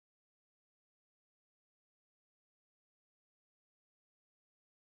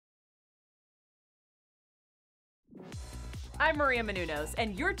I'm Maria Menounos,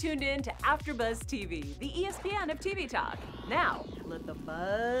 and you're tuned in to AfterBuzz TV, the ESPN of TV talk. Now, let the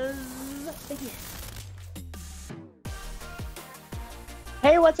buzz begin.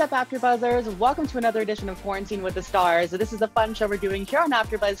 Hey, what's up, AfterBuzzers? Welcome to another edition of Quarantine with the Stars. This is a fun show we're doing here on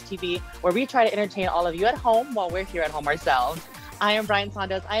AfterBuzz TV, where we try to entertain all of you at home while we're here at home ourselves. I am Brian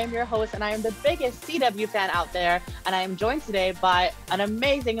Saunders. I am your host, and I am the biggest CW fan out there. And I am joined today by an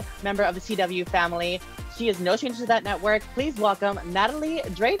amazing member of the CW family. She is no stranger to that network. Please welcome Natalie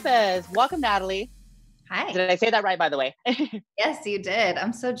Dreyfuss. Welcome, Natalie. Hi. Did I say that right, by the way? Yes, you did.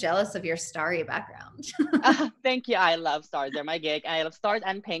 I'm so jealous of your starry background. Thank you. I love stars. They're my gig. I love stars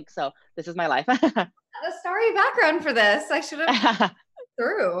and pink, so this is my life. A starry background for this. I should have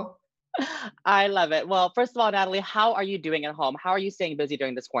through. I love it. Well, first of all, Natalie, how are you doing at home? How are you staying busy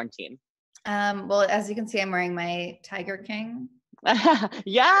during this quarantine? Well, as you can see, I'm wearing my Tiger King.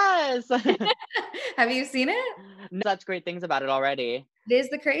 Yes. Have you seen it? Such great things about it already. It is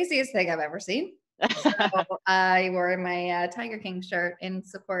the craziest thing I've ever seen. So I wore my Tiger King shirt in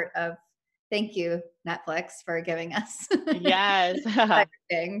support of, thank you, Netflix, for giving us Yes. Tiger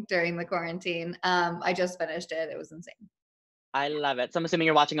King during the quarantine. I just finished it. It was insane. I love it. So I'm assuming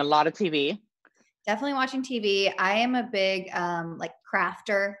you're watching a lot of TV. Definitely watching TV. I am a big like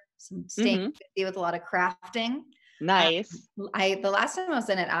crafter, staying busy with a lot of crafting. Nice. The last time I was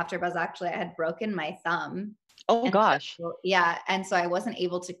in at AfterBuzz, actually, I had broken my thumb. Oh gosh. So, yeah, and so I wasn't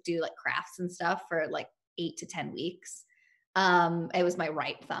able to do like crafts and stuff for like 8 to 10 weeks. It was my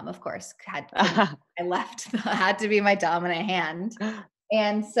right thumb, of course. I had to be my dominant hand.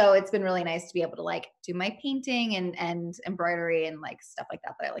 And so it's been really nice to be able to like do my painting and embroidery and like stuff like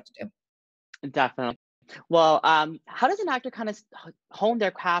that I like to do. Definitely. Well, how does an actor kind of hone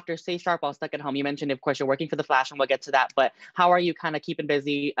their craft or stay sharp while stuck at home? You mentioned, of course, you're working for The Flash, and we'll get to that. But how are you kind of keeping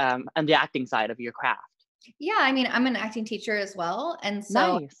busy on the acting side of your craft? Yeah, I mean, I'm an acting teacher as well. And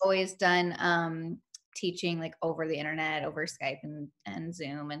so Nice. I've always done teaching like over the internet, over Skype and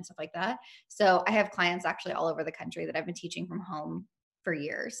Zoom and stuff like that. So I have clients actually all over the country that I've been teaching from home for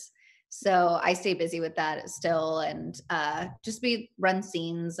years. So I stay busy with that still and just run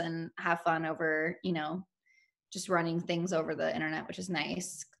scenes and have fun over, just running things over the internet, which is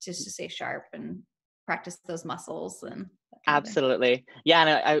nice just to stay sharp and practice those muscles and absolutely.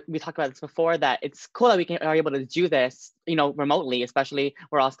 Yeah. And we talked about this before, that it's cool that we are able to do this, remotely, especially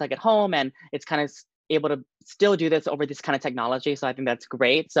we're all stuck at home, and it's kind of able to still do this over this kind of technology. So I think that's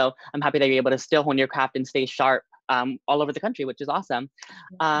great. So I'm happy that you're able to still hone your craft and stay sharp all over the country, which is awesome.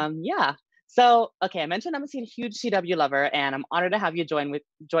 Yeah. So, okay, I mentioned I'm a huge CW lover, and I'm honored to have you join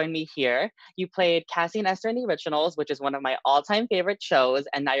me here. You played Cassie and Esther in the originals, which is one of my all-time favorite shows,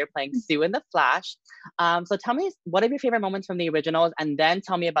 and now you're playing Sue in The Flash. So tell me, what are your favorite moments from the originals, and then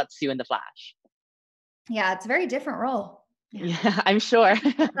tell me about Sue in The Flash. Yeah, it's a very different role. Yeah, I'm sure.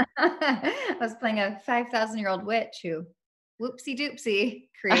 I was playing a 5,000-year-old witch who, whoopsie doopsie,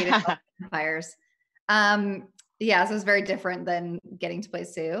 created vampires. Yeah, so it was very different than getting to play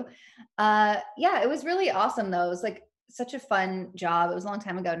Sue. Yeah, it was really awesome though. It was like such a fun job. It was a long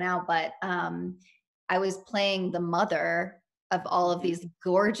time ago now, but I was playing the mother of all of these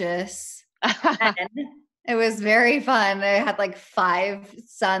gorgeous men. It was very fun. I had like 5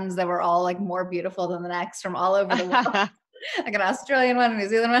 sons that were all like more beautiful than the next from all over the world. Like an Australian one, a New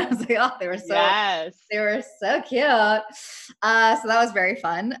Zealand one. I was like, oh, they were so cute. So that was very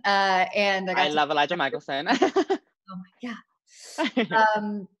fun. And I love Elijah Michelson. Oh my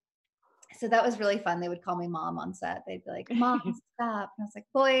God. So that was really fun. They would call me mom on set. They'd be like, Mom, stop. And I was like,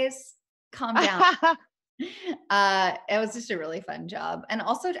 boys, calm down. It was just a really fun job. And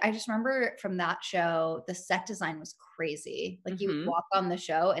also I just remember from that show, the set design was crazy. Like you would walk on the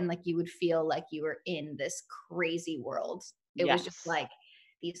show and like you would feel like you were in this crazy world. It was just like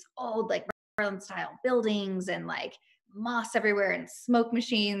these old like Maryland style buildings and like moss everywhere and smoke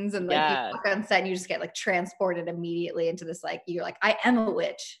machines, and like you walk on set and you just get like transported immediately into this, like, you're like, I am a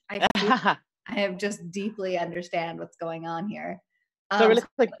witch. I have just deeply understand what's going on here. So really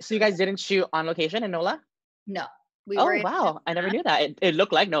quick, so you guys didn't shoot on location in NOLA? No. Wow. I never knew that. It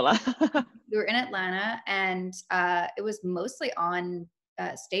looked like NOLA. We were in Atlanta, and it was mostly on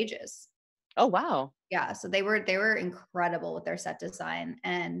stages. Oh, wow. Yeah. So they were incredible with their set design.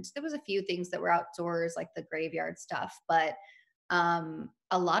 And there was a few things that were outdoors, like the graveyard stuff, but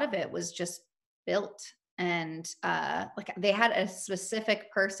a lot of it was just built. And like they had a specific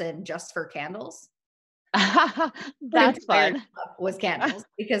person just for candles. That's fun. Was candles,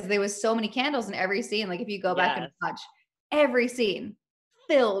 because there was so many candles in every scene. Like if you go back and watch every scene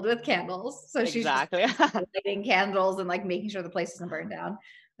filled with candles. So she's just lighting candles and like making sure the place doesn't burn down.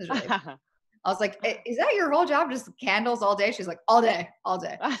 It was really fun. I was like, is that your whole job? Just candles all day? She's like, all day, all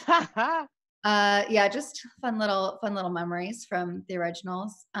day. Yeah, just fun little memories from the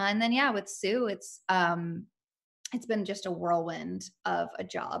originals. And then, yeah, with Sue, it's been just a whirlwind of a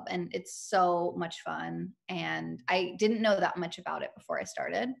job, and it's so much fun. And I didn't know that much about it before I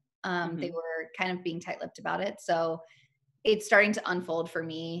started. They were kind of being tight-lipped about it. So it's starting to unfold for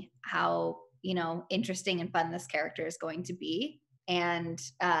me how, interesting and fun this character is going to be, and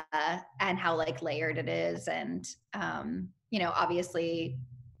how like layered it is. And, obviously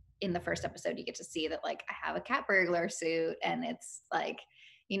in the first episode, you get to see that like I have a cat burglar suit, and it's like,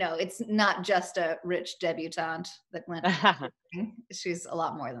 it's not just a rich debutante that went. She's a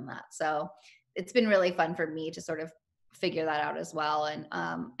lot more than that. So it's been really fun for me to sort of figure that out as well,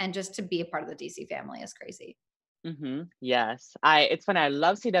 and just to be a part of the DC family is crazy. Yes, it's funny. I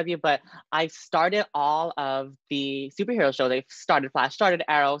love CW, but I started all of the superhero shows. They started Flash, started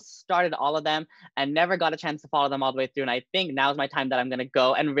Arrow, started all of them, and never got a chance to follow them all the way through. And I think now's my time that I'm gonna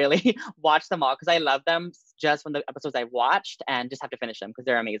go and really watch them all, because I love them just from the episodes I watched, and just have to finish them because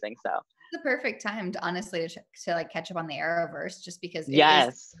they're amazing. So it's the perfect time to honestly to like catch up on the Arrowverse, just because it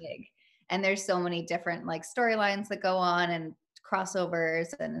is big, and there's so many different like storylines that go on and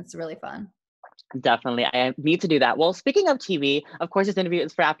crossovers, and it's really fun. Definitely. I need to do that. Well, speaking of TV, of course, this interview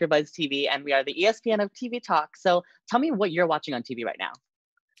is for AfterBuzz TV, and we are the ESPN of TV talk. So tell me what you're watching on TV right now.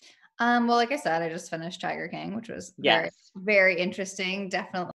 Well, like I said, I just finished Tiger King, which was very, very interesting.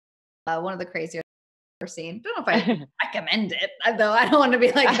 Definitely one of the craziest I've ever seen. Don't know if I recommend it, though. I don't want to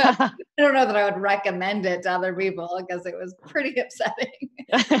be like, I don't know that I would recommend it to other people, because it was pretty upsetting.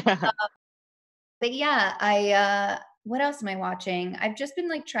 But yeah, what else am I watching? I've just been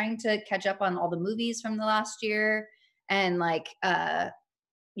like trying to catch up on all the movies from the last year, and like,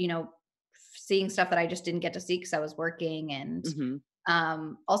 seeing stuff that I just didn't get to see because I was working, and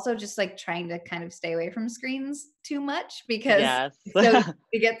also just like trying to kind of stay away from screens too much, because so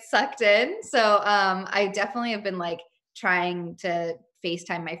you get sucked in. So I definitely have been like trying to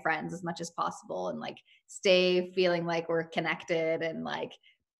FaceTime my friends as much as possible, and like stay feeling like we're connected, and like,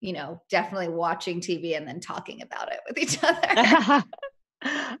 definitely watching TV and then talking about it with each other.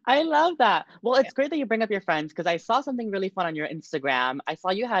 I love that. Well, it's great that you bring up your friends, because I saw something really fun on your Instagram. I saw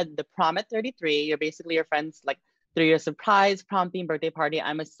you had the prom at 33. You're basically your friends like through your surprise prom themed birthday party.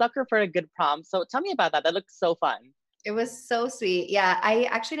 I'm a sucker for a good prom. So tell me about that. That looks so fun. It was so sweet. Yeah, I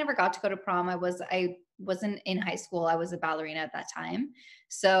actually never got to go to prom. I wasn't in high school. I was a ballerina at that time.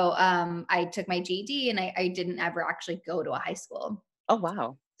 So I took my GED, and I didn't ever actually go to a high school. Oh,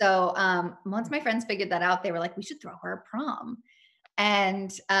 wow. So once my friends figured that out, they were like, we should throw her a prom.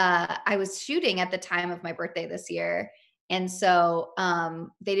 And I was shooting at the time of my birthday this year. And so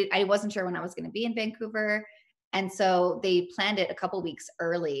I wasn't sure when I was going to be in Vancouver. And so they planned it a couple weeks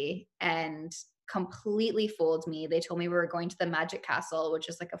early and completely fooled me. They told me we were going to the Magic Castle, which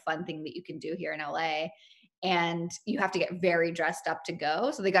is like a fun thing that you can do here in LA. And you have to get very dressed up to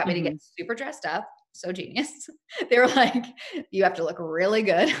go. So they got me to get super dressed up. So genius. They were like, you have to look really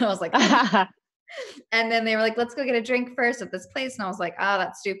good. I was like, oh. And then they were like, let's go get a drink first at this place. And I was like, oh,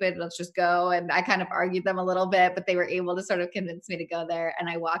 that's stupid. Let's just go. And I kind of argued them a little bit, but they were able to sort of convince me to go there. And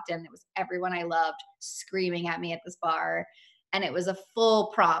I walked in, it was everyone I loved screaming at me at this bar. And it was a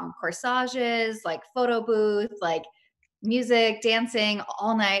full prom, corsages, like photo booth, like music, dancing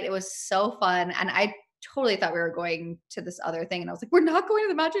all night. It was so fun. And I totally thought we were going to this other thing. And I was like, we're not going to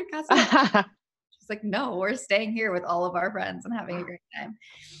the Magic Castle. She's like, no, we're staying here with all of our friends and having a great time.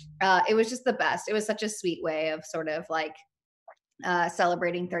 It was just the best. It was such a sweet way of sort of like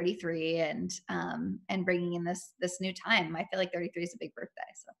celebrating 33 and bringing in this new time. I feel like 33 is a big birthday.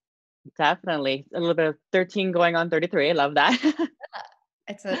 So definitely a little bit of 13 going on 33. I love that.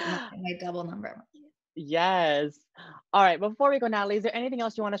 It's my double number. Yes. All right. Before we go, Natalie, is there anything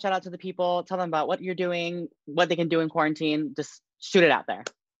else you want to shout out to the people? Tell them about what you're doing, what they can do in quarantine. Just shoot it out there.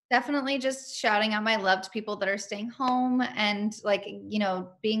 Definitely just shouting out my love to people that are staying home, and like,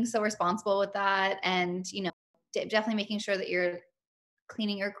 being so responsible with that, and, definitely making sure that you're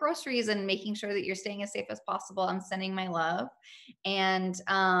cleaning your groceries and making sure that you're staying as safe as possible. I'm sending my love, and,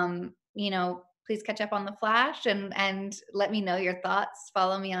 please catch up on The Flash and let me know your thoughts.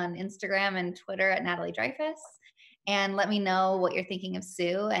 Follow me on Instagram and Twitter at Natalie Dreyfuss, and let me know what you're thinking of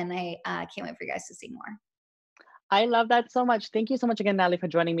Sue. And I can't wait for you guys to see more. I love that so much. Thank you so much again, Natalie, for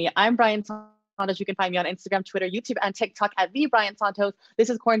joining me. I'm Brian Santos. You can find me on Instagram, Twitter, YouTube, and TikTok at the Brian Santos. This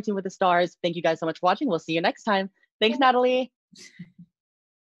is Quarantine with the Stars. Thank you guys so much for watching. We'll see you next time. Thanks, Natalie.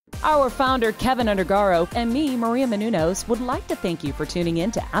 Our founder, Kevin Undergaro, and me, Maria Menounos, would like to thank you for tuning in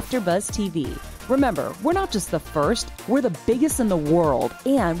to AfterBuzz TV. Remember, we're not just the first, we're the biggest in the world,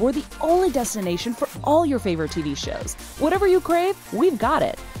 and we're the only destination for all your favorite TV shows. Whatever you crave, we've got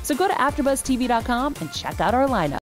it. So go to AfterBuzzTV.com and check out our lineup.